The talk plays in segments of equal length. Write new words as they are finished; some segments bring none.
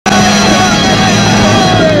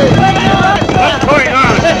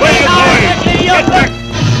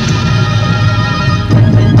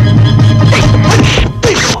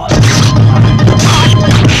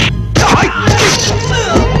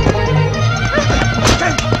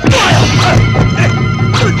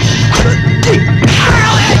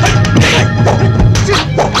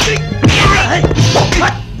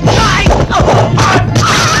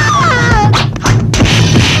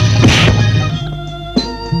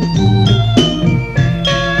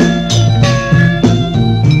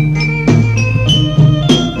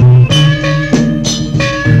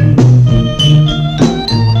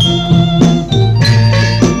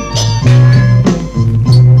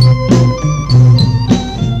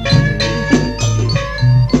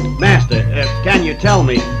tell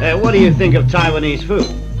me, what do you think of Taiwanese food?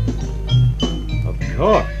 Of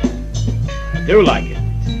course. I do like it.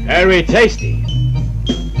 It's very tasty.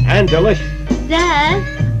 And delicious. Dad,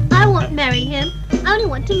 I won't marry him. I only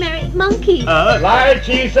want to marry Monkey.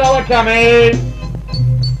 Lychee seller coming!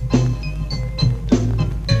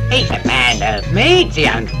 He's a man of means. He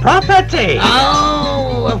owns property.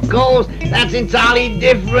 Oh, of course. That's entirely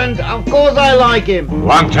different. Of course I like him.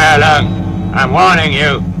 Wang Lung, I'm warning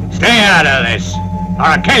you. Stay out of this, or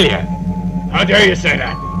I'll kill you. How dare you say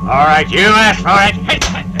that? All right, you asked for it.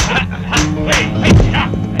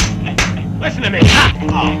 Listen to me.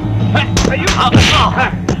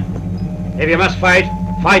 If you must fight,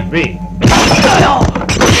 fight me.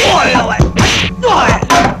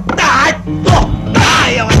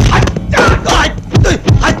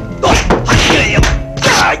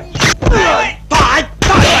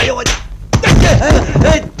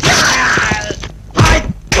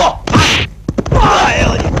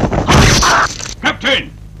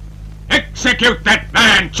 Captain, execute that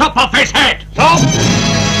man. Chop off his head. Stop!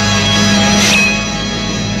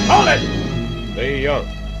 Hold it! Li Young.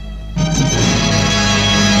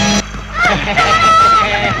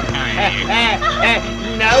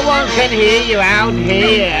 No one can hear you out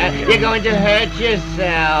here. You're going to hurt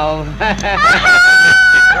yourself.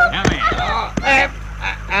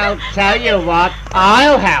 I'll tell you what,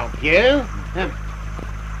 I'll help you. Help!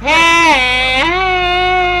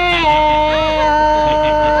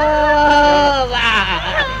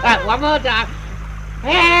 One more time.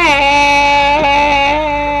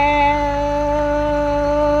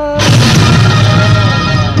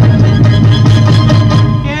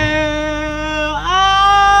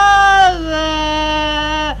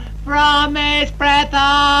 From its breath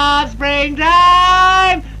of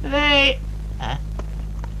springtime, they...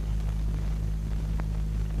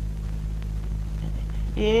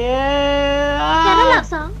 Got a love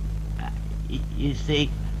song? You see,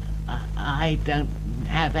 I don't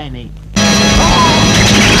have any.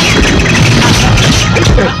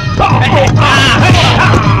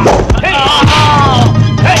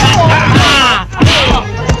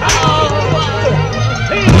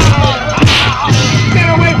 Get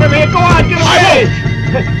away from here! Go on, get away!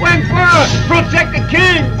 Wang Fur, protect the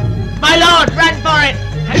king! My lord, run for it!